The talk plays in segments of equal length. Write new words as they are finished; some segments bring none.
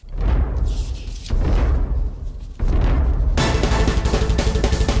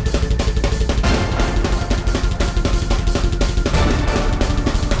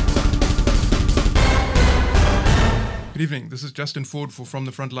This is Justin Ford for From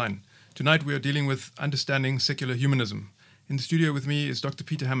the Frontline. Tonight we are dealing with understanding secular humanism. In the studio with me is Dr.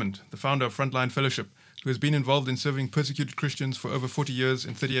 Peter Hammond, the founder of Frontline Fellowship, who has been involved in serving persecuted Christians for over 40 years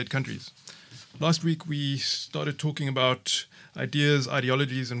in 38 countries. Last week we started talking about ideas,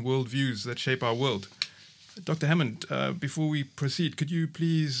 ideologies, and worldviews that shape our world. Dr. Hammond, before we proceed, could you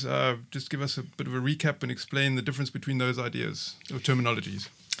please just give us a bit of a recap and explain the difference between those ideas or terminologies?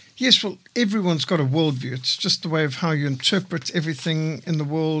 Yes, well, everyone's got a worldview. It's just the way of how you interpret everything in the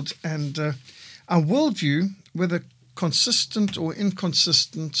world. And our worldview, whether consistent or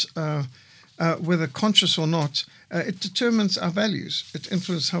inconsistent, whether conscious or not, it determines our values. It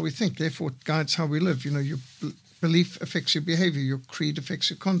influences how we think. Therefore, it guides how we live. You know, your belief affects your behavior. Your creed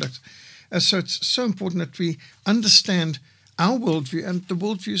affects your conduct. So it's so important that we understand our worldview and the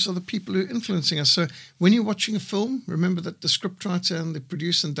worldviews of the people who are influencing us. So when you're watching a film, remember that the scriptwriter and the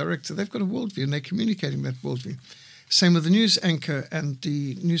producer and director, they've got a worldview and they're communicating that worldview. Same with the news anchor and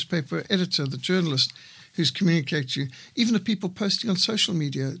the newspaper editor, the journalist who's communicating to you. Even the people posting on social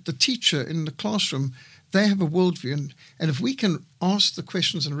media, the teacher in the classroom, they have a worldview. And if we can ask the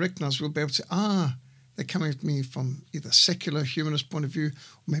questions and recognize, we'll be able to say, they're coming at me from either a secular humanist point of view,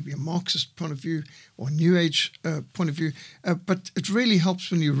 or maybe a Marxist point of view, or a New Age point of view. But it really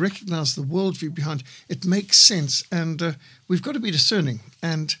helps when you recognize the worldview behind. It makes sense. And we've got to be discerning.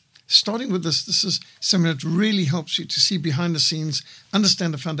 And starting with this is something that really helps you to see behind the scenes,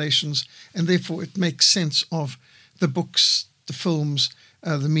 understand the foundations, and therefore it makes sense of the books, the films,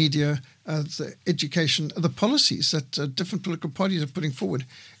 the media, the education, the policies that different political parties are putting forward.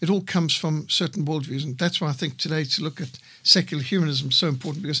 It all comes from certain worldviews. And that's why I think today to look at secular humanism is so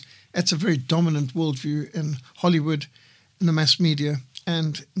important, because that's a very dominant worldview in Hollywood, in the mass media,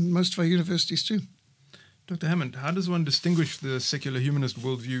 and in most of our universities too. Dr. Hammond, how does one distinguish the secular humanist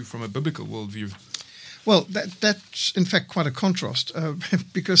worldview from a biblical worldview? Well, that's in fact quite a contrast,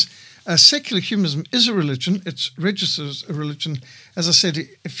 because secular humanism is a religion. It's registered as a religion. As I said,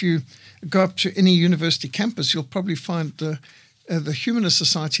 if you go up to any university campus, you'll probably find the Humanist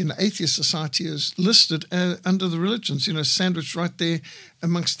Society and the Atheist Society is listed under the religions, you know, sandwiched right there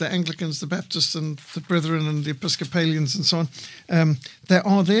amongst the Anglicans, the Baptists, and the Brethren, and the Episcopalians, and so on. They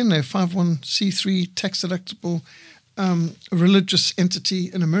are there, and they're 501c3 tax-deductible religious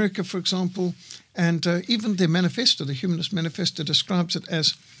entity in America, for example. And even their manifesto, the Humanist Manifesto, describes it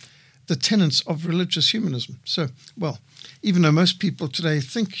as the tenets of religious humanism. So, well, even though most people today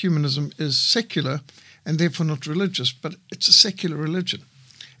think humanism is secular and therefore not religious, but it's a secular religion.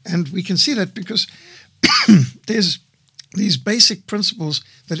 And we can see that because there's these basic principles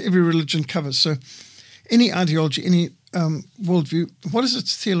that every religion covers. So any ideology, any worldview, what is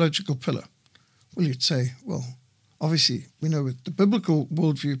its theological pillar? Well, you'd say, well, obviously, we know what the biblical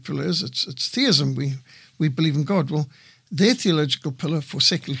worldview pillar is. It's theism. We believe in God. Well, their theological pillar for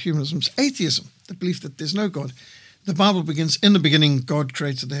secular humanism is atheism, the belief that there's no God. The Bible begins, in the beginning, God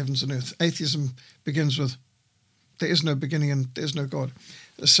created the heavens and earth. Atheism begins with, there is no beginning and there's no God.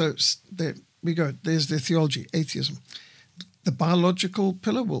 So there we go. There's their theology, atheism. The biological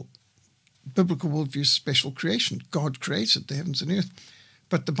pillar, well, biblical worldview is special creation. God created the heavens and earth.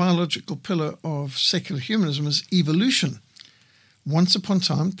 But the biological pillar of secular humanism is evolution. Once upon a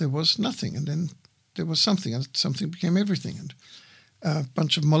time, there was nothing, and then there was something, and something became everything. And a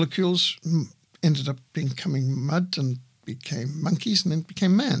bunch of molecules ended up becoming mud and became monkeys and then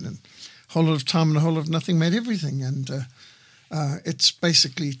became man. And a whole lot of time and a whole lot of nothing made everything. And it's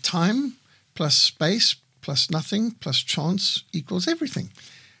basically time plus space plus nothing plus chance equals everything.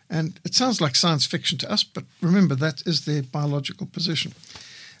 And it sounds like science fiction to us, but remember, that is their biological position.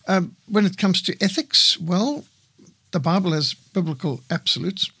 When it comes to ethics, well, the Bible has biblical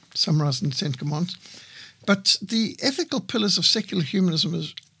absolutes, summarized in the Ten Commandments. But the ethical pillars of secular humanism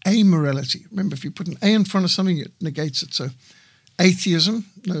is amorality. Remember, if you put an A in front of something, it negates it. So atheism,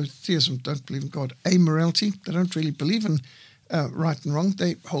 no, theism, don't believe in God. Amorality, they don't really believe in right and wrong.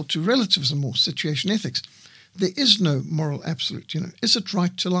 They hold to relativism or situation ethics. There is no moral absolute. You know, is it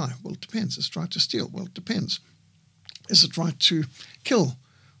right to lie? Well, it depends. Is it right to steal? Well, it depends. Is it right to kill?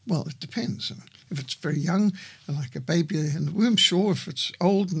 Well, it depends. If it's very young, like a baby in the womb, sure. If it's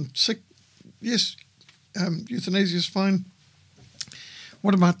old and sick, yes, euthanasia is fine.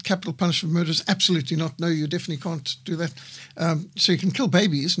 What about capital punishment for murders? Absolutely not. No, you definitely can't do that. So you can kill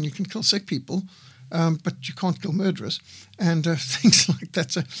babies and you can kill sick people, but you can't kill murderers and things like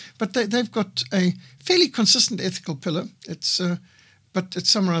that. So, but they've got a fairly consistent ethical pillar. But it's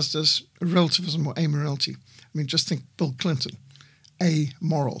summarized as relativism or amorality. I mean, just think Bill Clinton,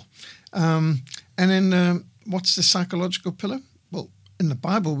 amoral. And then what's the psychological pillar? Well, in the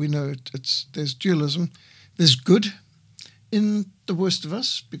Bible, we know there's dualism. There's good in the worst of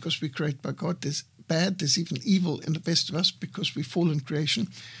us because we're created by God. There's bad, there's even evil in the best of us because we fall in creation.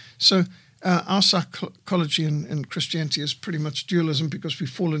 So our psychology in Christianity is pretty much dualism because we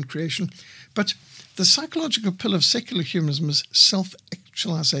fall in creation. But the psychological pillar of secular humanism is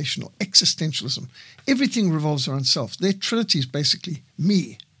self-actualization or existentialism. Everything revolves around self. Their trinity is basically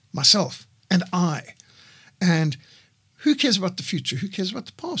me, myself, and I. And who cares about the future? Who cares about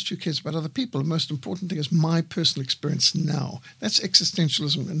the past? Who cares about other people? The most important thing is my personal experience now. That's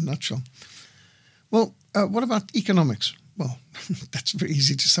existentialism in a nutshell. Well, what about economics? Well, that's very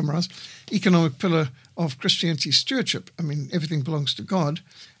easy to summarize. Economic pillar of Christianity stewardship. I mean, everything belongs to God,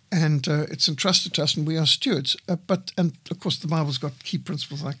 and it's entrusted to us, and we are stewards. And of course, the Bible's got key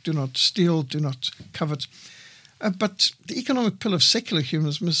principles like do not steal, do not covet. But the economic pillar of secular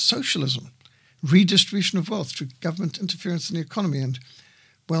humanism is socialism, redistribution of wealth through government interference in the economy. And,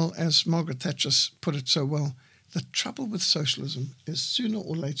 well, as Margaret Thatcher put it so well, the trouble with socialism is sooner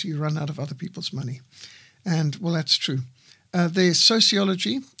or later you run out of other people's money. And, well, that's true. Their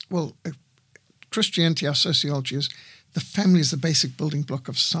sociology, well, Christianity, our sociology is the family is the basic building block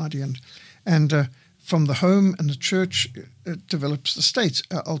of society. And from the home and the church, it develops the state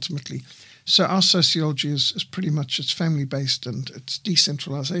ultimately. So our sociology is pretty much, it's family-based and it's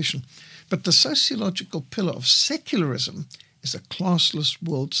decentralization. But the sociological pillar of secularism is a classless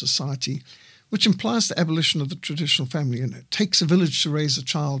world society, which implies the abolition of the traditional family. And it takes a village to raise a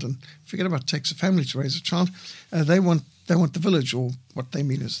child, and forget about it takes a family to raise a child. They want the village, or what they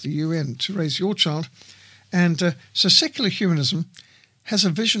mean is the UN, to raise your child. And so secular humanism has a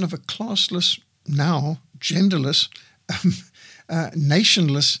vision of a classless, now genderless,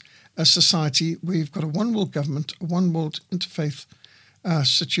 nationless society where you've got a one-world government, a one-world interfaith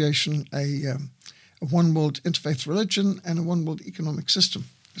situation, a one-world interfaith religion, and a one-world economic system.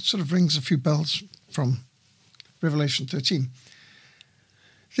 It sort of rings a few bells from Revelation 13.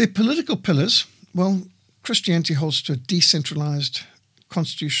 Their political pillars, well, Christianity holds to a decentralized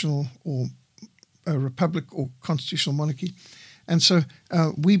constitutional or a republic or constitutional monarchy. And so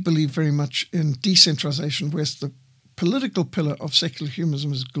we believe very much in decentralization, whereas the political pillar of secular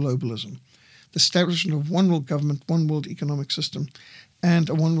humanism is globalism, the establishment of one world government, one world economic system, and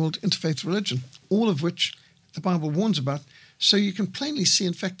a one world interfaith religion, all of which the Bible warns about. So you can plainly see,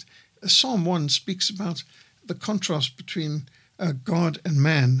 in fact, Psalm 1 speaks about the contrast between God and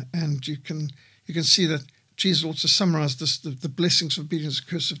man, and you can see that Jesus also summarized this, the blessings of obedience, the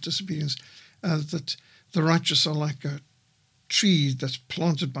curse of disobedience, that the righteous are like a tree that's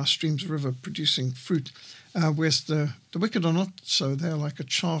planted by streams of river producing fruit, whereas the wicked are not so. They're like a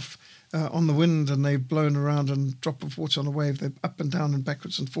chaff on the wind, and they're blown around, and a drop of water on a wave. They're up and down and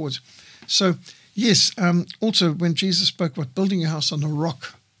backwards and forwards. So, yes, also when Jesus spoke about building your house on the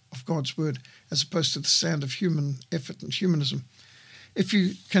rock of God's word as opposed to the sand of human effort and humanism, if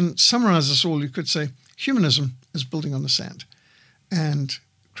you can summarize this all, you could say humanism is building on the sand, and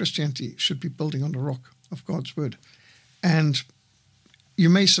Christianity should be building on the rock of God's word. And you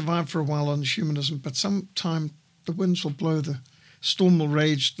may survive for a while on humanism, but sometime the winds will blow, the storm will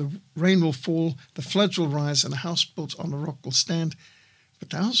rage, the rain will fall, the floods will rise, and a house built on a rock will stand. But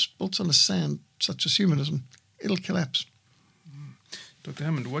the house built on the sand, such as humanism, it'll collapse. Dr.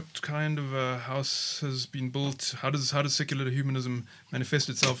 Hammond, what kind of a house has been built? How does secular humanism manifest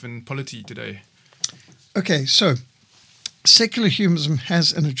itself in polity today? Okay, so secular humanism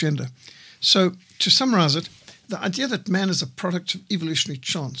has an agenda. So to summarize it, the idea that man is a product of evolutionary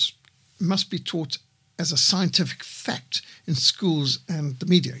chance must be taught as a scientific fact in schools and the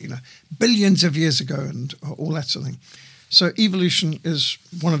media, billions of years ago and all that sort of thing. So evolution is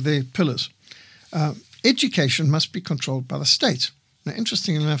one of their pillars. Education must be controlled by the state. Now,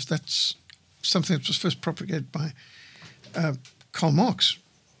 interestingly enough, that's something that was first propagated by Karl Marx,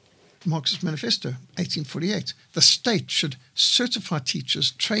 Marx's Manifesto, 1848. The state should certify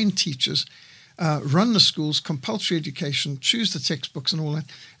teachers, train teachers, run the schools, compulsory education, choose the textbooks and all that.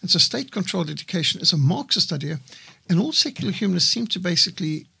 And so state-controlled education is a Marxist idea, and all secular humanists seem to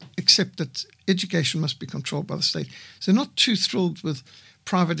basically accept that education must be controlled by the state. So they're not too thrilled with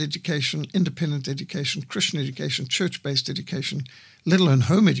private education, independent education, Christian education, church-based education, let alone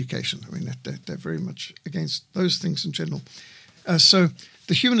home education. I mean, they're very much against those things in general. So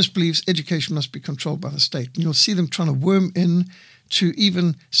the humanist believes education must be controlled by the state. And you'll see them trying to worm in to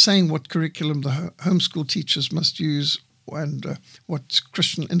even saying what curriculum the homeschool teachers must use and what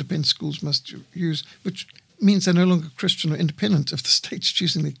Christian independent schools must use, which means they're no longer Christian or independent if the state's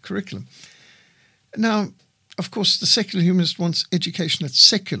choosing the curriculum. Now, of course, the secular humanist wants education that's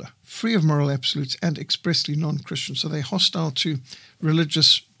secular, free of moral absolutes, and expressly non-Christian. So they're hostile to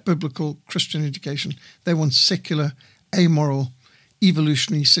religious, biblical, Christian education. They want secular, amoral,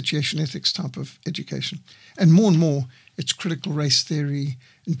 evolutionary situation ethics type of education. And more, it's critical race theory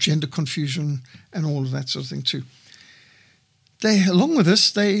and gender confusion and all of that sort of thing too. Along with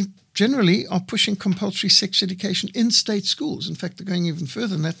this, they generally are pushing compulsory sex education in state schools. In fact, they're going even further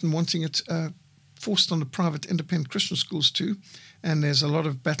than that and wanting it forced on the private independent Christian schools too. And there's a lot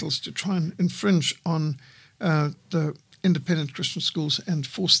of battles to try and infringe on the independent Christian schools and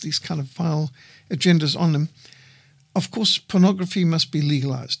force these kind of vile agendas on them. Of course, pornography must be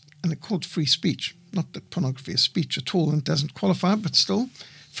legalized, and they're called free speech. Not that pornography is speech at all and doesn't qualify, but still.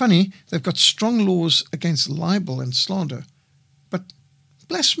 Funny, they've got strong laws against libel and slander, but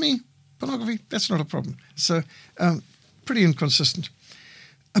blasphemy, pornography, that's not a problem. So pretty inconsistent.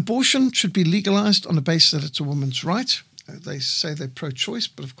 Abortion should be legalized on the basis that it's a woman's right. They say they're pro-choice,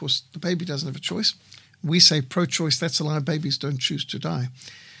 but of course the baby doesn't have a choice. We say pro-choice, that's a lie, babies don't choose to die.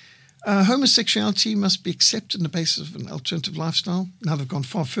 Homosexuality must be accepted on the basis of an alternative lifestyle. Now they've gone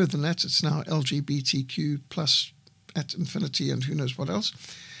far further than that. It's now LGBTQ plus at infinity and who knows what else.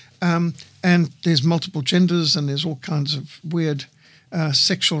 And there's multiple genders and there's all kinds of weird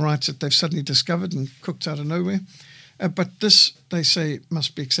sexual rights that they've suddenly discovered and cooked out of nowhere. But this, they say,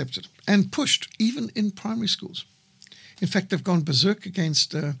 must be accepted and pushed even in primary schools. In fact, they've gone berserk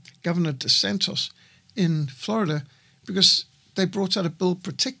against Governor DeSantis in Florida because they brought out a bill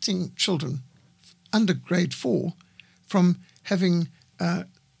protecting children under grade 4 from having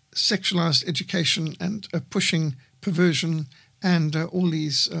sexualized education and pushing perversion and all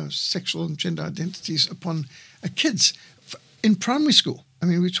these sexual and gender identities upon kids in primary school. I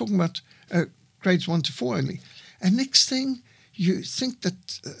mean, we're talking about grades 1 to 4 only. And next thing, you think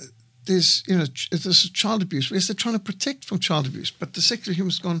that there's child abuse. Yes, they're trying to protect from child abuse, but the secular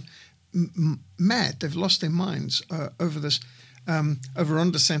humanists have gone mad. They've lost their minds over this. Over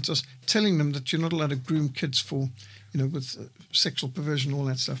Ron DeSantis, telling them that you're not allowed to groom kids for, with sexual perversion, all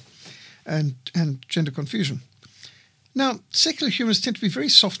that stuff, and gender confusion. Now, secular humanists tend to be very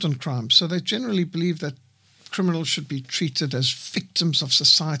soft on crime, so they generally believe that criminals should be treated as victims of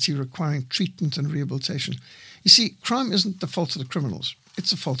society requiring treatment and rehabilitation. You see, crime isn't the fault of the criminals.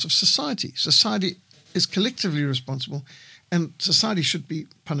 It's the fault of society. Society is collectively responsible, and society should be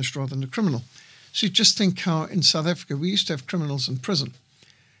punished rather than the criminal. So you just think how in South Africa we used to have criminals in prison.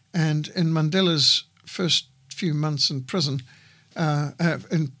 And in Mandela's first few months in prison,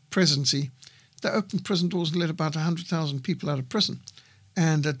 in presidency, they opened prison doors and let about 100,000 people out of prison.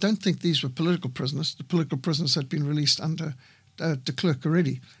 And I don't think these were political prisoners. The political prisoners had been released under de Klerk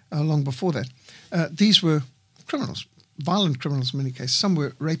already, long before that. These were criminals, violent criminals in many cases. Some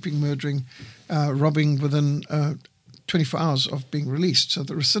were raping, murdering, robbing within 24 hours of being released. So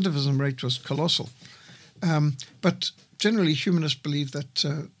the recidivism rate was colossal. But generally, humanists believe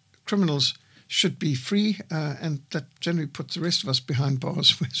that criminals should be free, and that generally puts the rest of us behind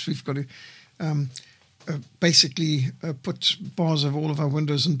bars, whereas we've got to basically put bars over all of our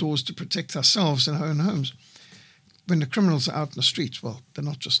windows and doors to protect ourselves in our own homes. When the criminals are out in the streets, well, they're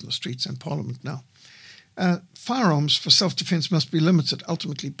not just in the streets and Parliament now. Firearms for self-defense must be limited,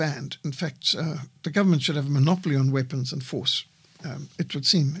 ultimately banned. In fact, the government should have a monopoly on weapons and force, it would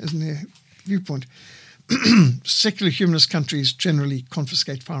seem, isn't their viewpoint. Secular humanist countries generally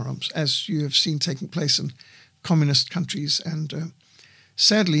confiscate firearms, as you have seen taking place in communist countries and,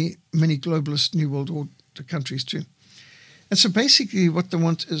 sadly, many globalist New World Order countries too. And so basically what they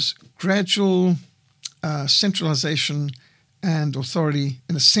want is gradual centralization and authority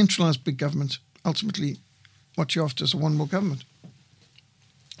in a centralized big government. Ultimately, what you're after is a one world government.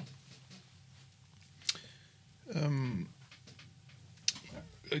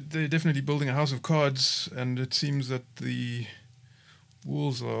 They're definitely building a house of cards, and it seems that the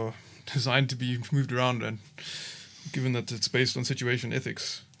walls are designed to be moved around, and given that it's based on situation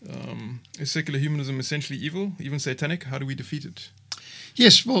ethics. Is secular humanism essentially evil, even satanic? How do we defeat it?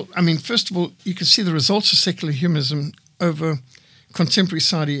 Yes, well, I mean, first of all, you can see the results of secular humanism over contemporary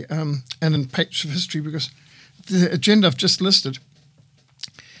society and in pages of history, because the agenda I've just listed,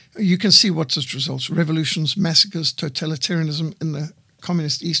 you can see what's its results. Revolutions, massacres, totalitarianism in the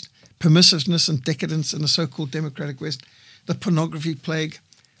communist East, permissiveness and decadence in the so-called democratic West, the pornography plague,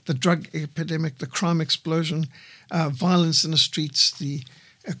 the drug epidemic, the crime explosion, violence in the streets, the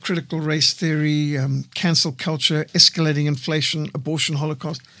critical race theory, cancel culture, escalating inflation, abortion,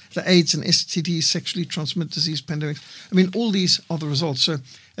 Holocaust, the AIDS and STDs, sexually transmitted disease pandemic. I mean, all these are the results. So,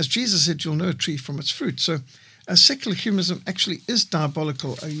 as Jesus said, you'll know a tree from its fruit. So, secular humanism actually is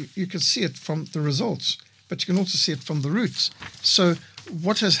diabolical. You can see it from the results, but you can also see it from the roots. So,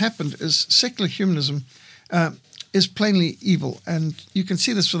 what has happened is secular humanism is plainly evil, and you can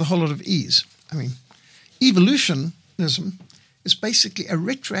see this with a whole lot of ease. I mean, evolution Frontline-Episode is basically a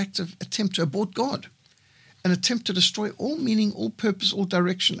retroactive attempt to abort God, an attempt to destroy all meaning, all purpose, all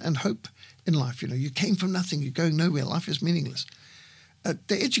direction and hope in life. You came from nothing, you're going nowhere, life is meaningless.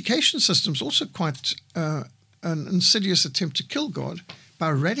 The education system is also quite an insidious attempt to kill God by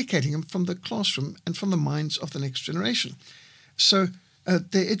eradicating him from the classroom and from the minds of the next generation. So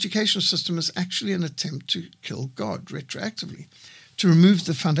the education system is actually an attempt to kill God retroactively, to remove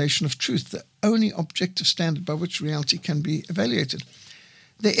the foundation of truth, the only objective standard by which reality can be evaluated.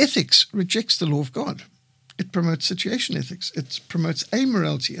 Their ethics rejects the law of God. It promotes situation ethics. It promotes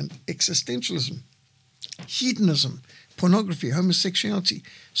amorality and existentialism, hedonism, pornography, homosexuality,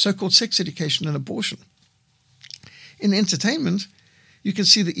 so-called sex education and abortion. In entertainment, you can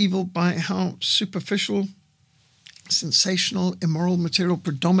see the evil by how superficial, sensational, immoral material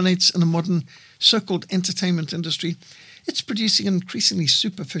predominates in the modern so-called entertainment industry. It's producing an increasingly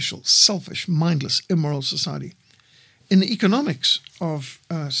superficial, selfish, mindless, immoral society. In the economics of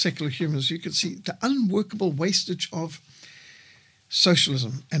secular humanism, you can see the unworkable wastage of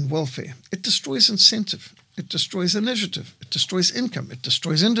socialism and welfare. It destroys incentive. It destroys initiative. It destroys income. It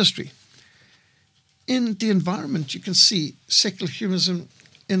destroys industry. In the environment, you can see secular humanism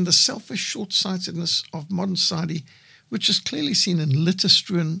in the selfish short-sightedness of modern society, which is clearly seen in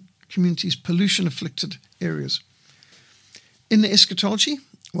litter-strewn communities, pollution-afflicted areas. In the eschatology,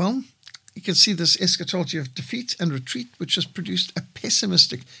 well, you can see this eschatology of defeat and retreat, which has produced a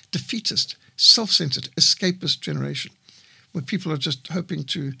pessimistic, defeatist, self-centered, escapist generation, where people are just hoping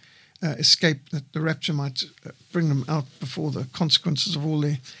to escape, that the rapture might bring them out before the consequences of all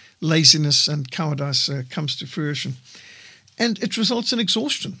their laziness and cowardice comes to fruition. And it results in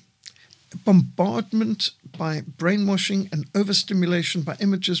exhaustion, bombardment by brainwashing and overstimulation by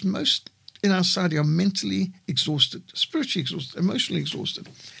images. Most in our society are mentally exhausted, spiritually exhausted, emotionally exhausted.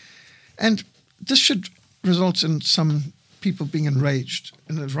 And this should result in some people being enraged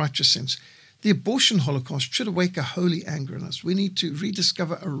in a righteous sense. The abortion holocaust should awake a holy anger in us. We need to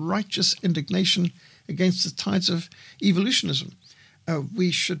rediscover a righteous indignation against the tides of evolutionism.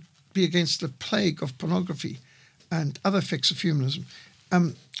 We should be against the plague of pornography and other effects of humanism.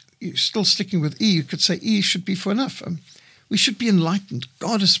 Still sticking with E, you could say E should be for enough. We should be enlightened.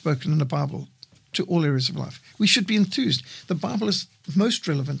 God has spoken in the Bible to all areas of life. We should be enthused. The Bible is most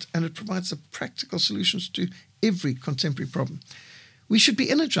relevant, and it provides the practical solutions to every contemporary problem. We should be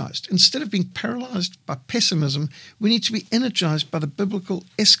energized. Instead of being paralyzed by pessimism, we need to be energized by the biblical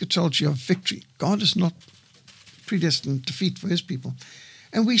eschatology of victory. God is not predestined defeat for his people.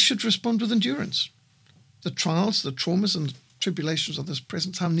 And we should respond with endurance. The trials, the traumas, and the tribulations of this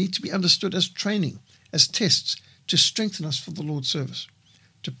present time need to be understood as training, as tests, to strengthen us for the Lord's service,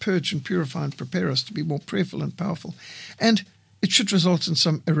 to purge and purify and prepare us to be more prayerful and powerful. And it should result in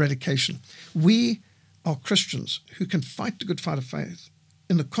some eradication. We are Christians who can fight the good fight of faith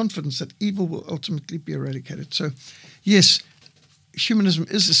in the confidence that evil will ultimately be eradicated. So, yes, humanism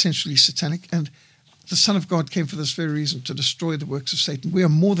is essentially satanic, and the Son of God came for this very reason, to destroy the works of Satan. We are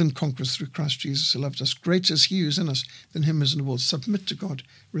more than conquerors through Christ Jesus who loved us. Greater is he who is in us than him who is in the world. Submit to God,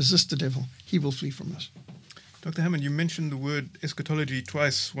 resist the devil, he will flee from us. Dr. Hammond, you mentioned the word eschatology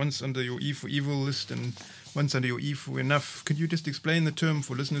twice, once under your E for evil list and once under your E for enough. Could you just explain the term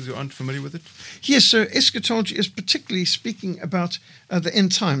for listeners who aren't familiar with it? Yes, so eschatology is particularly speaking about the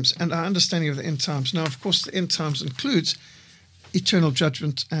end times and our understanding of the end times. Now, of course, the end times includes eternal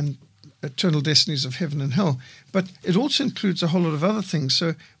judgment and eternal destinies of heaven and hell, but it also includes a whole lot of other things.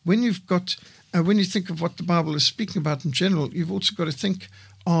 So when you think of what the Bible is speaking about in general, you've also got to think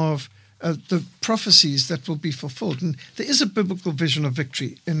of the prophecies that will be fulfilled. And there is a biblical vision of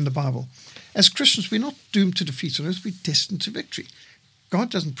victory in the Bible. As Christians, we're not doomed to defeat on earth, we're destined to victory.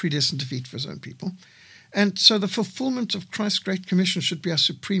 God doesn't predestine defeat for his own people. And so the fulfillment of Christ's Great Commission should be our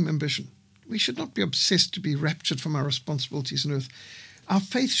supreme ambition. We should not be obsessed to be raptured from our responsibilities on earth. Our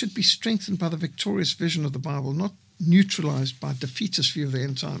faith should be strengthened by the victorious vision of the Bible, not neutralized by a defeatist view of the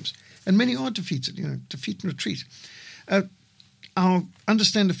end times. And many are defeated, defeat and retreat. Our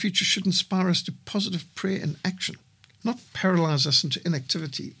understanding of the future should inspire us to positive prayer and action, not paralyze us into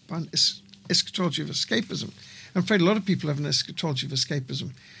inactivity by an eschatology of escapism. I'm afraid a lot of people have an eschatology of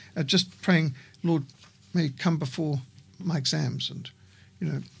escapism, just praying, Lord, may you come before my exams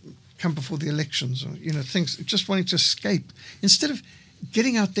and, come before the elections, or, things, just wanting to escape. Instead of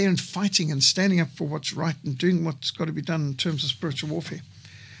getting out there and fighting and standing up for what's right and doing what's got to be done in terms of spiritual warfare.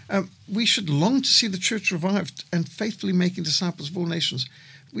 We should long to see the church revived and faithfully making disciples of all nations.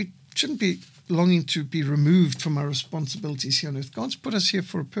 We shouldn't be longing to be removed from our responsibilities here on earth. God's put us here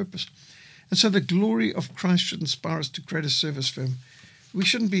for a purpose. And so the glory of Christ should inspire us to greater service for him. We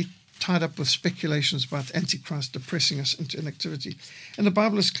shouldn't be tied up with speculations about Antichrist depressing us into inactivity. And the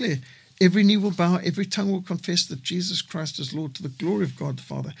Bible is clear. Every knee will bow, every tongue will confess that Jesus Christ is Lord, to the glory of God the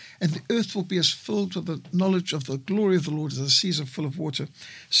Father. And the earth will be as filled with the knowledge of the glory of the Lord as the seas are full of water.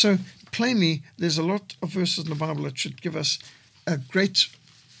 So plainly, there's a lot of verses in the Bible that should give us a great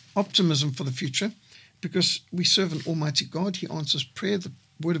optimism for the future, because we serve an almighty God. He answers prayer. The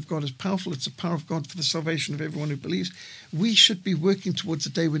word of God is powerful. It's the power of God for the salvation of everyone who believes. We should be working towards a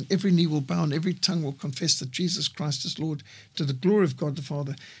day when every knee will bow and every tongue will confess that Jesus Christ is Lord, to the glory of God the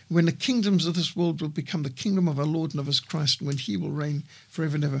Father, when the kingdoms of this world will become the kingdom of our Lord and of his Christ, and when he will reign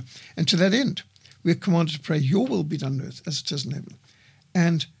forever and ever. And to that end, we are commanded to pray, your will be done on earth as it is in heaven,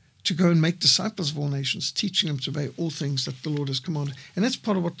 and to go and make disciples of all nations, teaching them to obey all things that the Lord has commanded. And that's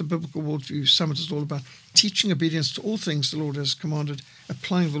part of what the Biblical Worldview Summit is all about, teaching obedience to all things the Lord has commanded,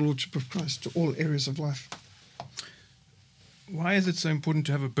 applying the Lordship of Christ to all areas of life. Why is it so important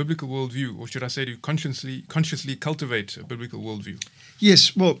to have a biblical worldview, or should I say to consciously cultivate a biblical worldview?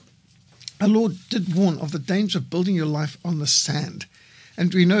 Yes, well, our Lord did warn of the danger of building your life on the sand.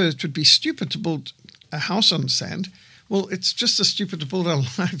 And we know it would be stupid to build a house on sand. Well, it's just as stupid to build our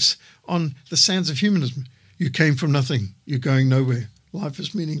lives on the sands of humanism. You came from nothing. You're going nowhere. Life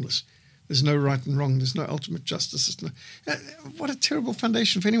is meaningless. There's no right and wrong. There's no ultimate justice. What a terrible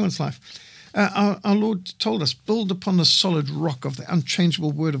foundation for anyone's life. Our Lord told us, build upon the solid rock of the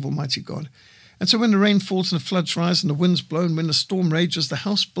unchangeable word of Almighty God. And so when the rain falls and the floods rise and the winds blow and when the storm rages, the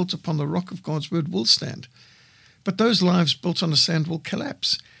house built upon the rock of God's word will stand. But those lives built on the sand will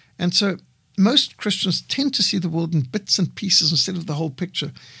collapse. And so most Christians tend to see the world in bits and pieces instead of the whole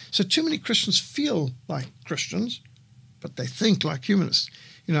picture. So too many Christians feel like Christians, but they think like humanists.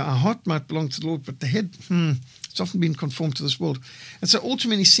 You know, our heart might belong to the Lord, but the head, it's often been conformed to this world. And so all too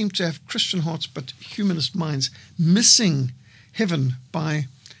many seem to have Christian hearts, but humanist minds, missing heaven by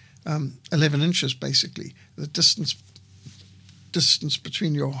 11 inches, basically, the distance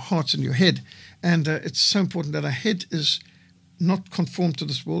between your heart and your head. And it's so important that our head is not conformed to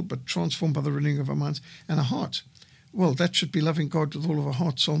this world, but transformed by the renewing of our minds, and our heart. Well, that should be loving God with all of our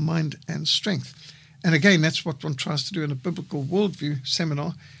heart, soul, mind, and strength. And again, that's what one tries to do in a biblical worldview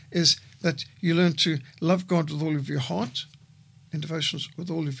seminar, is that you learn to love God with all of your heart, in devotions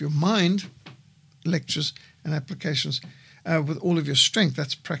with all of your mind, lectures and applications, with all of your strength.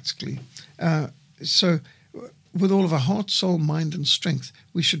 That's practically. So with all of our heart, soul, mind, and strength,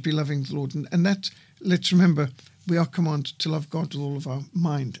 we should be loving the Lord. And that, let's remember, we are commanded to love God with all of our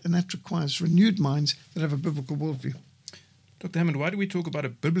mind, and that requires renewed minds that have a biblical worldview. Dr. Hammond, why do we talk about a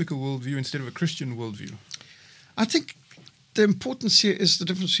biblical worldview instead of a Christian worldview? I think the importance here is the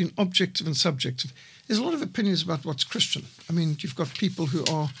difference between objective and subjective. There's a lot of opinions about what's Christian. I mean, you've got people who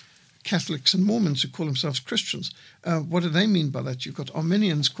are Catholics and Mormons who call themselves Christians. What do they mean by that? You've got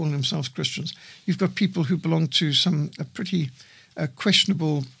Arminians calling themselves Christians. You've got people who belong to some pretty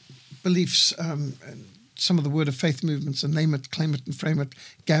questionable beliefs, some of the word of faith movements, and name it, claim it, and frame it,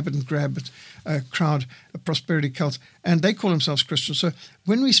 gab it and grab it, crowd, a prosperity cult, and they call themselves Christians. So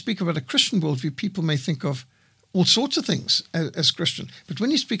when we speak about a Christian worldview, people may think of all sorts of things as Christian. But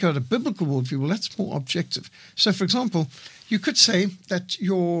when you speak about a biblical worldview, well, that's more objective. So, for example, you could say that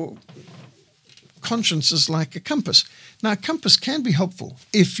your conscience is like a compass. Now, a compass can be helpful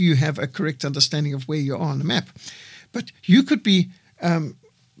if you have a correct understanding of where you are on the map. But you could be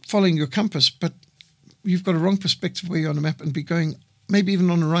following your compass, but you've got a wrong perspective where you're on the map and be going maybe even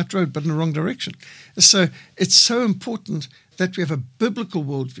on the right road, but in the wrong direction. So it's so important that we have a biblical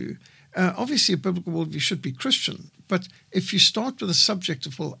worldview. Obviously, a biblical worldview should be Christian, but if you start with a subject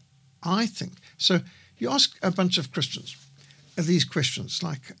of, well, I think. So you ask a bunch of Christians these questions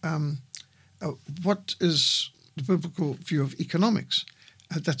like, what is the biblical view of economics?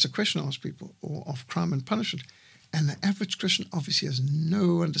 That's a question I ask people, or of crime and punishment. And the average Christian obviously has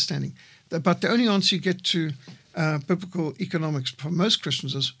no understanding. But the only answer you get to biblical economics for most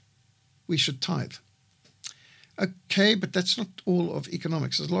Christians is, we should tithe. Okay, but that's not all of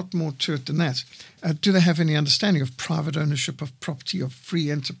economics. There's a lot more to it than that. Do they have any understanding of private ownership of property, of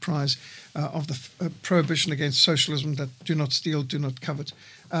free enterprise, of the prohibition against socialism, that do not steal, do not covet,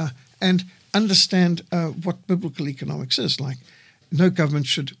 and understand what biblical economics is? Like, no government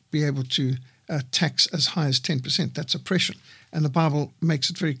should be able to tax as high as 10%. That's oppression. And the Bible makes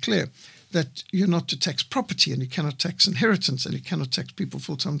it very clear that you're not to tax property, and you cannot tax inheritance, and you cannot tax people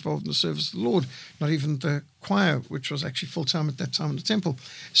full-time involved in the service of the Lord, not even the choir, which was actually full-time at that time in the temple.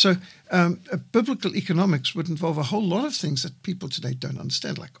 So biblical economics would involve a whole lot of things that people today don't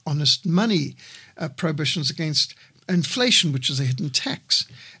understand, like honest money, prohibitions against inflation, which is a hidden tax,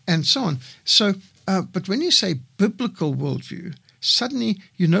 and so on. So, but when you say biblical worldview, suddenly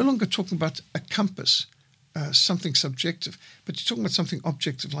you're no longer talking about a compass, something subjective, but you're talking about something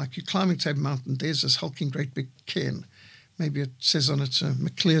objective, like you're climbing Table Mountain, there's this hulking great big cairn. Maybe it says on it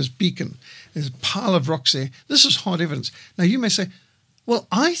McClear's Beacon. There's a pile of rocks there. This is hard evidence. Now you may say, well,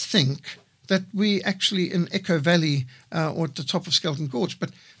 I think that we actually in Echo Valley or at the top of Skeleton Gorge,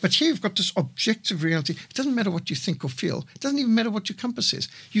 but here you've got this objective reality. It doesn't matter what you think or feel. It doesn't even matter what your compass says.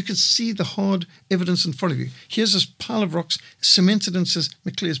 You can see the hard evidence in front of you. Here's this pile of rocks cemented and says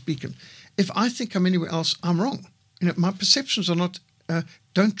McClear's Beacon. If I think I'm anywhere else, I'm wrong. My perceptions are not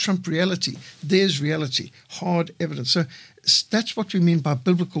don't trump reality. There's reality, hard evidence. So that's what we mean by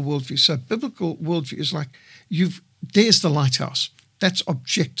biblical worldview. So biblical worldview is like there's the lighthouse. That's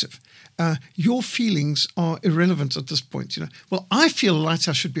objective. Your feelings are irrelevant at this point. Well, I feel a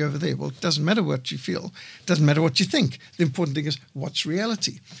lighthouse should be over there. Well, it doesn't matter what you feel. It doesn't matter what you think. The important thing is what's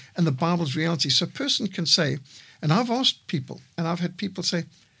reality. And the Bible's reality. So a person can say, and I've asked people, and I've had people say,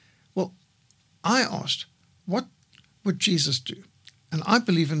 well, I asked, what would Jesus do? And I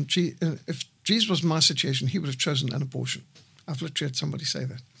believe if Jesus was in my situation, he would have chosen an abortion. I've literally had somebody say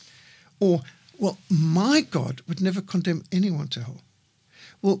that. Or, well, my God would never condemn anyone to hell.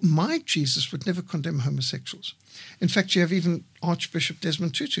 Well, my Jesus would never condemn homosexuals. In fact, you have even Archbishop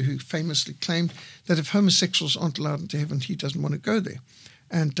Desmond Tutu, who famously claimed that if homosexuals aren't allowed into heaven, he doesn't want to go there,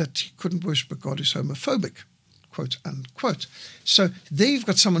 and that he couldn't worship a God who's homophobic, quote unquote. So there you've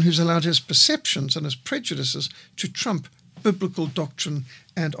got someone who's allowed his perceptions and his prejudices to trump biblical doctrine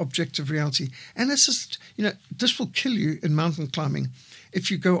and objective reality. And this is, this will kill you in mountain climbing if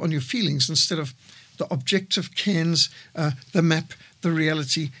you go on your feelings instead of the objective cairns, the map, the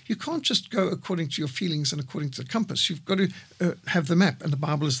reality. You can't just go according to your feelings and according to the compass. You've got to have the map, and the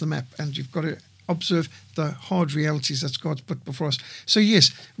Bible is the map, and you've got to observe the hard realities that God's put before us. So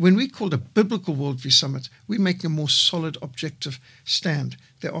yes, when we called a biblical worldview summit, we're making a more solid objective stand.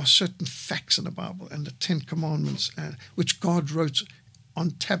 There are certain facts in the Bible and the 10 Commandments, which God wrote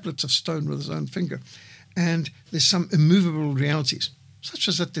on tablets of stone with his own finger. And there's some immovable realities, such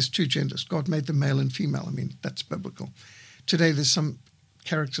as that there's two genders. God made them male and female. I mean, that's biblical. Today there's some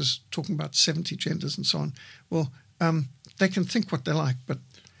characters talking about 70 genders and so on. Well, they can think what they like, but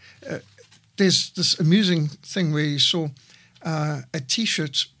there's this amusing thing where you saw a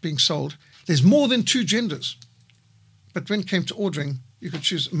T-shirt being sold. There's more than 2 genders. But when it came to ordering, you could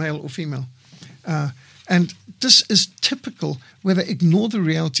choose male or female. And this is typical where they ignore the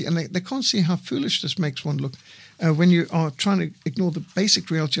reality, and they can't see how foolish this makes one look when you are trying to ignore the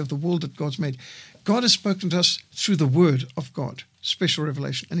basic reality of the world that God's made. God has spoken to us through the word of God, special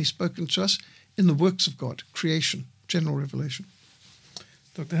revelation, and he's spoken to us in the works of God, creation, general revelation.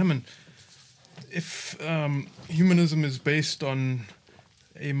 Dr. Hammond, if humanism is based on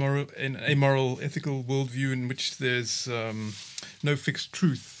an amoral, ethical worldview in which there's no fixed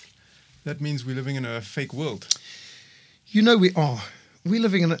truth, that means we're living in a fake world. We are. We're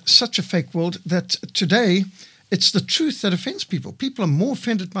living in such a fake world that today it's the truth that offends people. People are more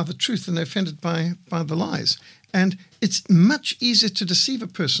offended by the truth than they're offended by the lies. And it's much easier to deceive a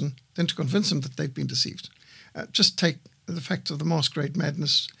person than to convince them that they've been deceived. Just take the fact of the masquerade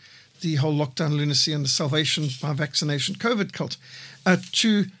madness, the whole lockdown lunacy and the salvation by vaccination COVID cult.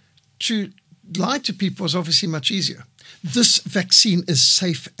 To lie to people is obviously much easier. This vaccine is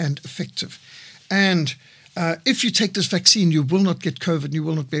safe and effective. And if you take this vaccine, you will not get COVID and you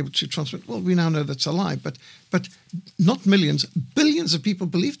will not be able to transmit. Well, we now know that's a lie, but not millions, billions of people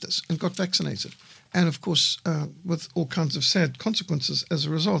believed this and got vaccinated. And of course, with all kinds of sad consequences as a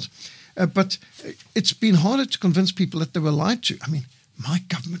result. But it's been harder to convince people that they were lied to. I mean, my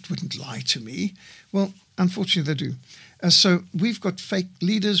government wouldn't lie to me. Well, unfortunately, they do. So we've got fake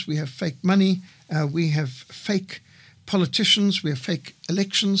leaders, we have fake money, we have fake politicians, we have fake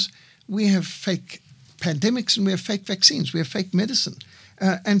elections, we have fake pandemics, and we have fake vaccines, we have fake medicine.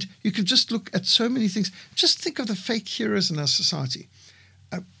 And you can just look at so many things. Just think of the fake heroes in our society.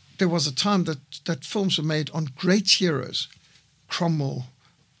 There was a time that films were made on great heroes, Cromwell,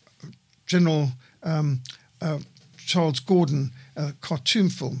 General Charles Gordon, cartoon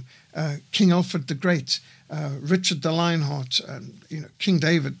film, King Alfred the Great, Richard the Lionheart, King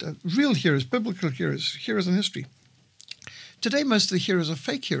David, real heroes, biblical heroes, heroes in history. Today, most of the heroes are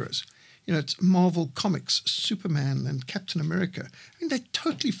fake heroes. It's Marvel Comics, Superman and Captain America. I mean, they're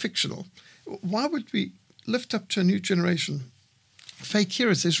totally fictional. Why would we lift up to a new generation fake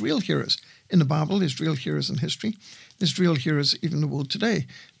heroes? There's real heroes in the Bible. There's real heroes in history. There's real heroes even in the world today.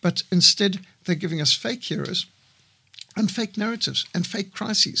 But instead, they're giving us fake heroes and fake narratives and fake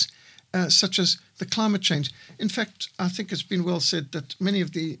crises. such as the climate change. In fact, I think it's been well said that many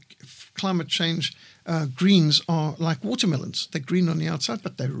of the climate change greens are like watermelons. They're green on the outside,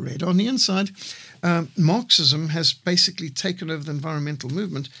 but they're red on the inside. Marxism has basically taken over the environmental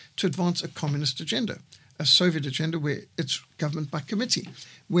movement to advance a communist agenda, a Soviet agenda where it's government by committee,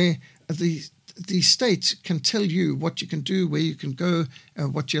 where the state can tell you what you can do, where you can go,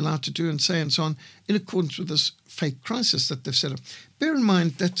 what you're allowed to do and say and so on, in accordance with this fake crisis that they've set up. Bear in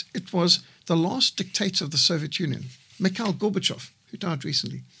mind that it was the last dictator of the Soviet Union, Mikhail Gorbachev, who died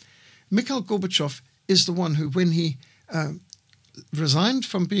recently. Mikhail Gorbachev is the one who, when he resigned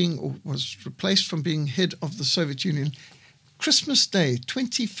from being, or was replaced from being head of the Soviet Union, Christmas Day,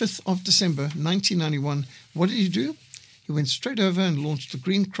 25th of December, 1991, what did he do? He went straight over and launched the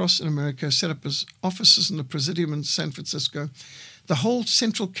Green Cross in America, set up his offices in the Presidium in San Francisco. The whole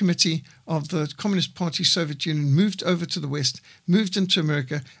Central Committee of the Communist Party Soviet Union moved over to the West, moved into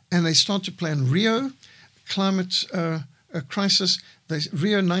America, and they started to plan Rio, climate crisis,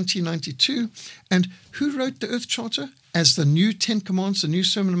 Rio 1992. And who wrote the Earth Charter as the new 10 Commands, the new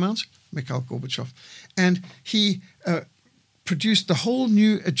Sermon on the Mount? Mikhail Gorbachev. And he produced the whole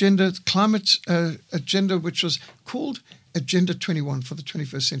new agenda, climate agenda, which was called Agenda 21 for the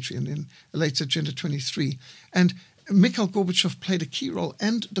 21st century, and then later Agenda 23. And Mikhail Gorbachev played a key role,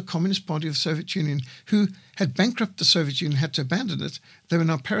 and the Communist Party of the Soviet Union, who had bankrupted the Soviet Union, had to abandon it. They were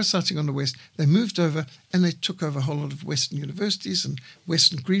now parasiting on the West. They moved over, and they took over a whole lot of Western universities and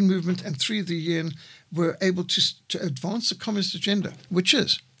Western Green Movement, and through the year were able to advance the communist agenda, which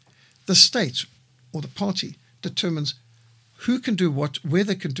is the state or the party determines who can do what, where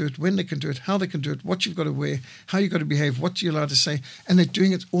they can do it, when they can do it, how they can do it, what you've got to wear, how you've got to behave, what you're allowed to say. And they're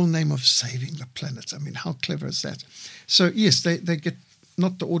doing it all in the name of saving the planet. I mean, how clever is that? So, yes, they get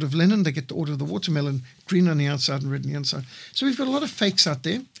not the order of Lenin, they get the order of the watermelon, green on the outside and red on the inside. So we've got a lot of fakes out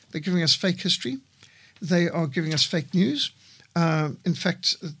there. They're giving us fake history. They are giving us fake news. In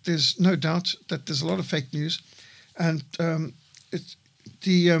fact, there's no doubt that there's a lot of fake news. And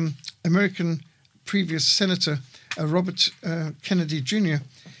the American previous senator, Robert Kennedy Jr.,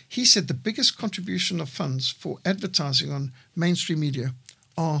 he said the biggest contribution of funds for advertising on mainstream media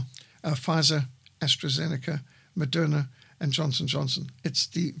are Pfizer, AstraZeneca, Moderna, and Johnson & Johnson. It's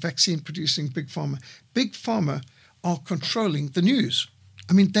the vaccine-producing Big Pharma. Big Pharma are controlling the news.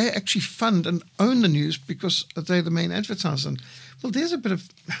 I mean, they actually fund and own the news because they're the main advertiser. Well, there's a bit of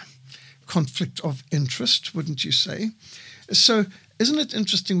conflict of interest, wouldn't you say? So isn't it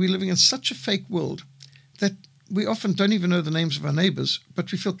interesting we're living in such a fake world that we often don't even know the names of our neighbors,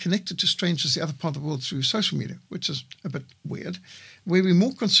 but we feel connected to strangers the other part of the world through social media, which is a bit weird, where we're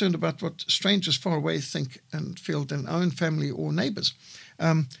more concerned about what strangers far away think and feel than our own family or neighbors.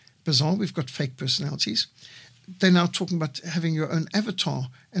 Bizarre, we've got fake personalities. They're now talking about having your own avatar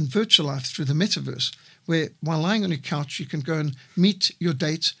and virtual life through the metaverse, where while lying on your couch, you can go and meet your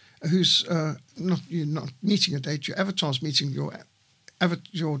date, who's you're not meeting a date, your avatar's meeting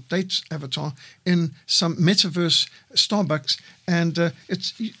your date's avatar in some metaverse Starbucks, and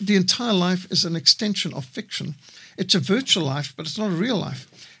it's the entire life is an extension of fiction. It's a virtual life, but it's not a real life.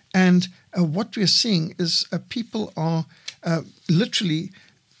 And what we're seeing is people are literally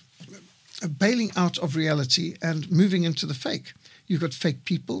bailing out of reality and moving into the fake. You've got fake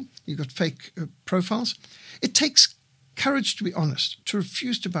people, you've got fake profiles. It takes courage to be honest, to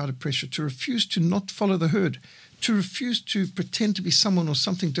refuse to bow to pressure, to refuse to not follow the herd, to refuse to pretend to be someone or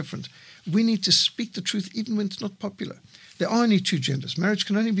something different. We need to speak the truth even when it's not popular. There are only two genders. Marriage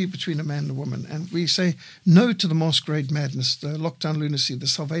can only be between a man and a woman. And we say no to the masquerade madness, the lockdown lunacy, the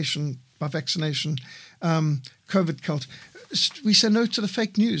salvation by vaccination, COVID cult. We say no to the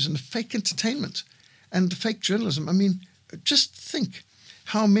fake news and the fake entertainment and the fake journalism. I mean, just think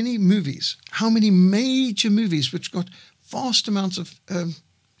how many movies, how many major movies which got vast amounts of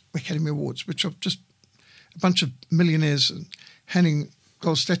Academy Awards, which are just a bunch of millionaires handing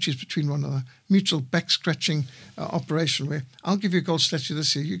gold statues between one another, mutual back-scratching operation where I'll give you a gold statue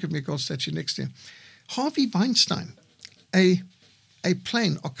this year, you give me a gold statue next year. Harvey Weinstein, a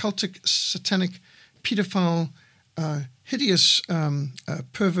plain, occultic, satanic, pedophile, hideous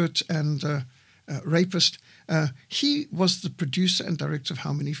pervert and rapist, he was the producer and director of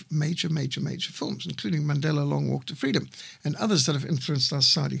how many major films, including Mandela Long Walk to Freedom and others that have influenced our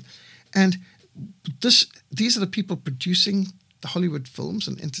society. And these are the people producing the Hollywood films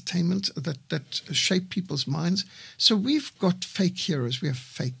and entertainment that shape people's minds. So we've got fake heroes, we have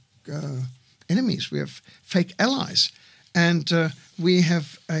fake enemies, we have fake allies, and we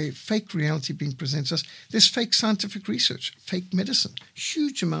have a fake reality being presented to us. There's fake scientific research, fake medicine,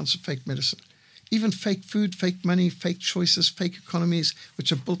 huge amounts of fake medicine. even fake food, fake money, fake choices, fake economies,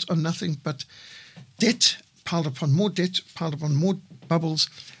 which are built on nothing but debt, piled upon more debt, piled upon more bubbles.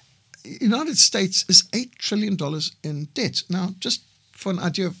 United States is $8 trillion in debt. Now, just for an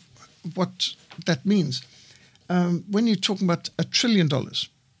idea of what that means, when you're talking about $1 trillion,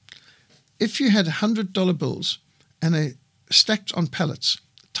 if you had $100 bills and they stacked on pallets,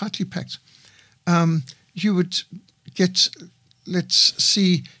 tightly packed, you would get, let's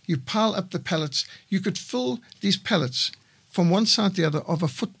see, you pile up the pallets, you could fill these pallets from one side to the other of a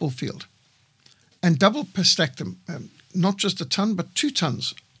football field and double stack them, not just a ton, but 2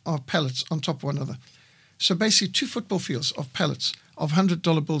 tons of pallets on top of one another. So basically 2 football fields of pallets of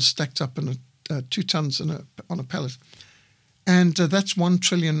 $100 bills stacked up in 2 tons on a pallet. And that's $1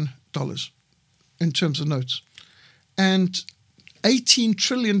 trillion in terms of notes. And $18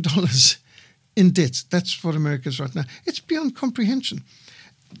 trillion in debt. That's what America is right now. It's beyond comprehension.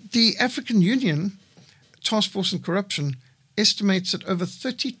 The African Union Task Force on Corruption estimates that over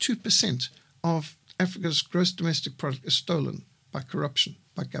 32% of Africa's gross domestic product is stolen by corruption,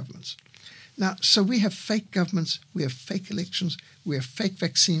 by governments. Now, so we have fake governments, we have fake elections, we have fake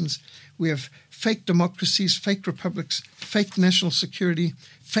vaccines, we have fake democracies, fake republics, fake national security,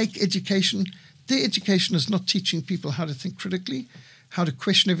 fake education. Their education is not teaching people how to think critically, how to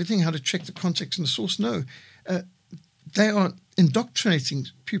question everything, how to check the context and the source. No, they are indoctrinating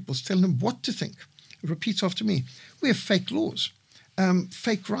pupils, telling them what to think. Repeat after me. We have fake laws,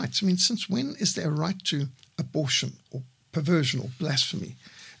 fake rights. I mean, since when is there a right to abortion or perversion or blasphemy?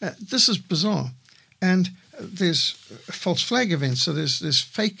 This is bizarre. And there's false flag events. So there's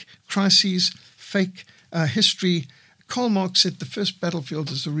fake crises, fake history. Karl Marx said the first battlefield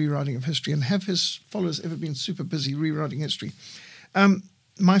is the rewriting of history. And have his followers ever been super busy rewriting history?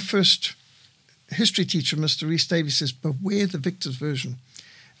 My first history teacher, Mr. Rhys Davies, says, beware the victor's version.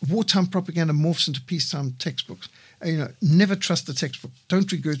 Wartime propaganda morphs into peacetime textbooks. Never trust the textbook. Don't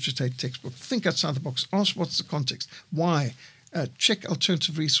regurgitate textbook. Think outside the box. Ask what's the context. Why? Check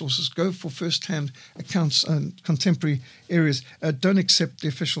alternative resources. Go for first-hand accounts and contemporary areas. Don't accept the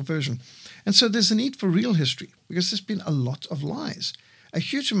official version. And so there's a need for real history because there's been a lot of lies, a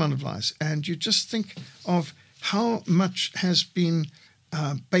huge amount of lies. And you just think of how much has been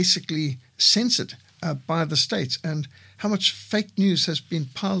basically censored by the state and how much fake news has been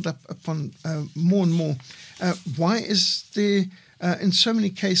piled up upon more and more. Why is there, in so many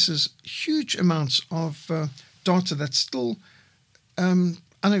cases, huge amounts of data that's still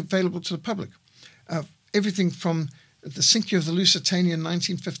unavailable to the public? Everything from the sinking of the Lusitania in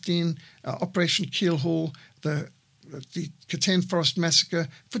 1915, Operation Keelhaul, the Catane Forest Massacre.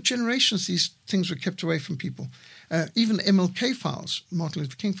 For generations, these things were kept away from people. Even MLK files, Martin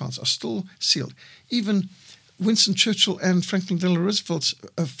Luther King files, are still sealed. Even Winston Churchill and Franklin Delano Roosevelt's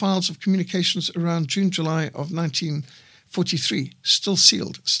files of communications around June, July of 1943, still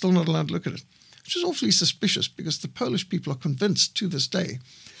sealed, still not allowed to look at it, which is awfully suspicious because the Polish people are convinced to this day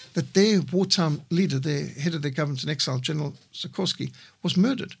that their wartime leader, their head of their government in exile, General Sikorski, was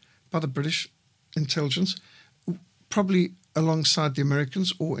murdered by the British intelligence, probably alongside the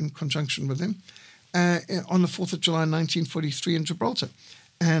Americans or in conjunction with them, on the 4th of July 1943 in Gibraltar.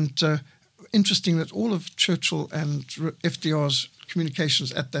 And interesting that all of Churchill and FDR's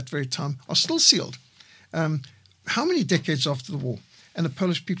communications at that very time are still sealed. How many decades after the war? And the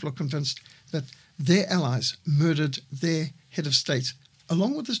Polish people are convinced that their allies murdered their head of state,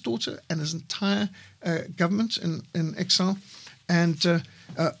 along with his daughter and his entire government in exile, and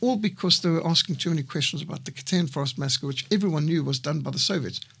all because they were asking too many questions about the Catane Forest Massacre, which everyone knew was done by the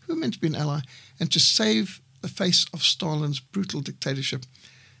Soviets, who were meant to be an ally, and to save the face of Stalin's brutal dictatorship.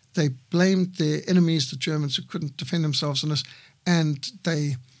 They blamed their enemies, the Germans, who couldn't defend themselves on this, and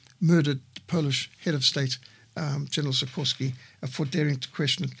they murdered the Polish head of state, General Sikorski, for daring to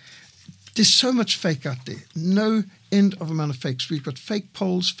question it. There's so much fake out there. No end of amount of fakes. We've got fake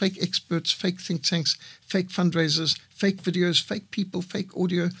polls, fake experts, fake think tanks, fake fundraisers, fake videos, fake people, fake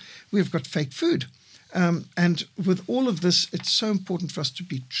audio. We've got fake food. And with all of this, it's so important for us to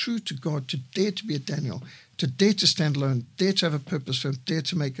be true to God, to dare to be a Daniel, to dare to stand alone, dare to have a purpose for him, dare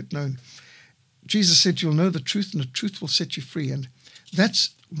to make it known. Jesus said, you'll know the truth and the truth will set you free. And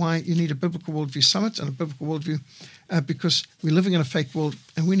that's why you need a Biblical Worldview Summit and a Biblical Worldview, because we're living in a fake world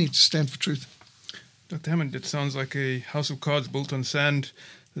and we need to stand for truth. Dr. Hammond, it sounds like a house of cards built on sand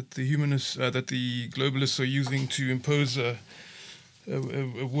that the humanists, that the globalists are using to impose a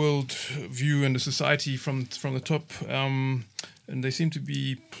world view and a society from the top. And they seem to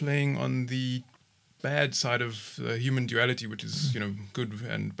be playing on the bad side of human duality, which is, good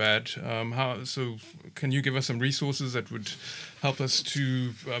and bad. So can you give us some resources that would help us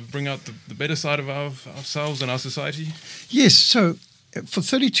to bring out the better side of ourselves and our society? Yes. So for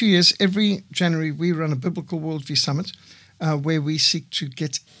 32 years, every January, we run a Biblical Worldview Summit where we seek to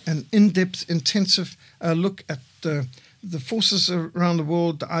get an in-depth, intensive look at the forces around the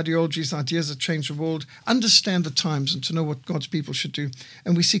world, the ideologies, ideas that change the world, understand the times and to know what God's people should do.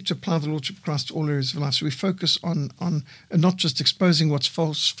 And we seek to apply the Lordship of Christ to all areas of life. So we focus on not just exposing what's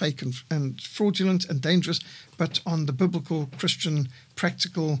false, fake, and fraudulent and dangerous, but on the biblical, Christian,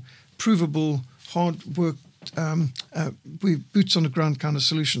 practical, provable, hard work, boots on the ground kind of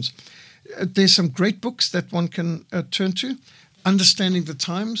solutions. There's some great books that one can turn to. Understanding the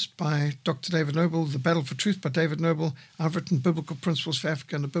Times by Dr. David Noble, The Battle for Truth by David Noble. I've written Biblical Principles for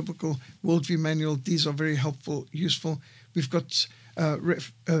Africa and a Biblical Worldview Manual. These are very helpful, useful. We've got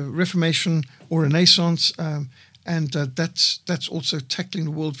Reformation or Renaissance, and that's also tackling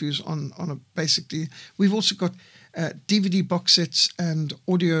the worldviews on a basically. We've also got DVD box sets and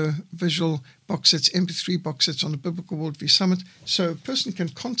audio visual box sets, MP3 box sets on the Biblical Worldview Summit. So a person can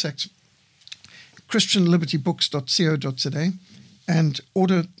contact christianlibertybooks.co.za and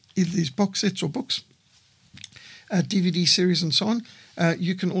order either these box sets or books, DVD series and so on.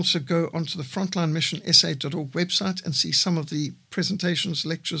 You can also go onto the Frontline-Episode website and see some of the presentations,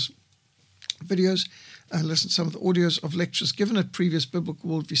 lectures, videos, listen to some of the audios of lectures given at previous Biblical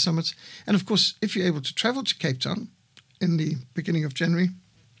Worldview Summits. And of course, if you're able to travel to Cape Town in the beginning of January,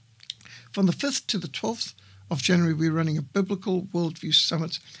 from the 5th to the 12th of January, we're running a Biblical Worldview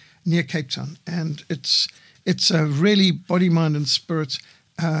Summit near Cape Town, and it's a really body, mind, and spirit,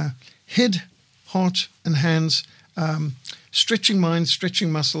 head, heart, and hands, stretching mind,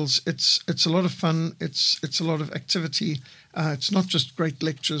 stretching muscles. It's a lot of fun. It's a lot of activity. It's not just great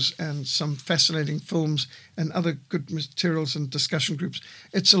lectures and some fascinating films and other good materials and discussion groups.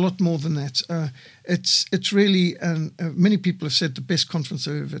 It's a lot more than that. It's really, many people have said, the best conference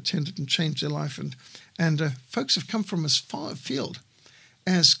they've ever attended and changed their life, and folks have come from as far afield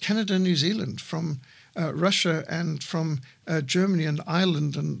as Canada and New Zealand, from Russia and from Germany and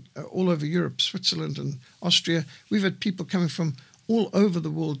Ireland and all over Europe, Switzerland and Austria. We've had people coming from all over the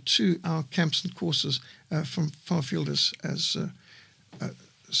world to our camps and courses from far afield as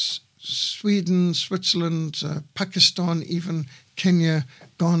Sweden, Switzerland, Pakistan, even Kenya,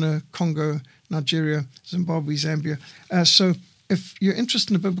 Ghana, Congo, Nigeria, Zimbabwe, Zambia. So if you're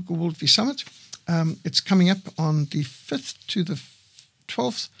interested in the Biblical Worldview Summit, it's coming up on the 5th to the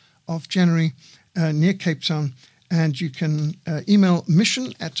 12th of January near Cape Town, and you can email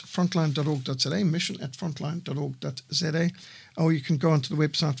mission@frontline.org.za, mission@frontline.org.za, or you can go onto the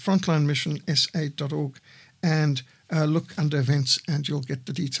website frontlinemissionsa.org and look under events, and you'll get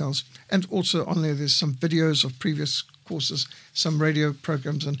the details. And also on there's some videos of previous courses, some radio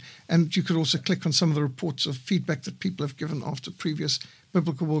programs, and you could also click on some of the reports of feedback that people have given after previous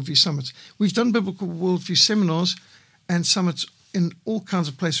Biblical Worldview Summits. We've done Biblical Worldview seminars and summits in all kinds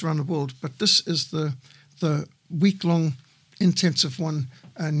of places around the world, but this is the week-long intensive one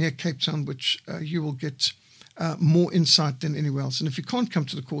near Cape Town, which you will get more insight than anywhere else. And if you can't come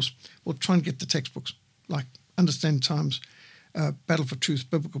to the course, we'll try and get the textbooks, like Understand Times, Battle for Truth,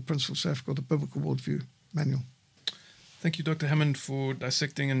 Biblical Principles for Africa, or the Biblical Worldview Manual. Thank you, Dr. Hammond, for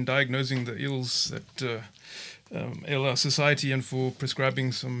dissecting and diagnosing the ills that ail our society and for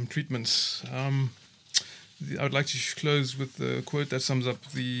prescribing some treatments. I would like to close with the quote that sums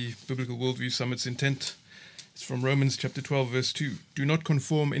up the Biblical Worldview Summit's intent. It's from Romans chapter 12, verse 2. Do not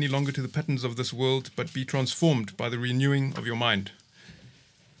conform any longer to the patterns of this world, but be transformed by the renewing of your mind.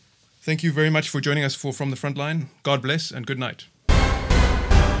 Thank you very much for joining us for From the Frontline. God bless and good night.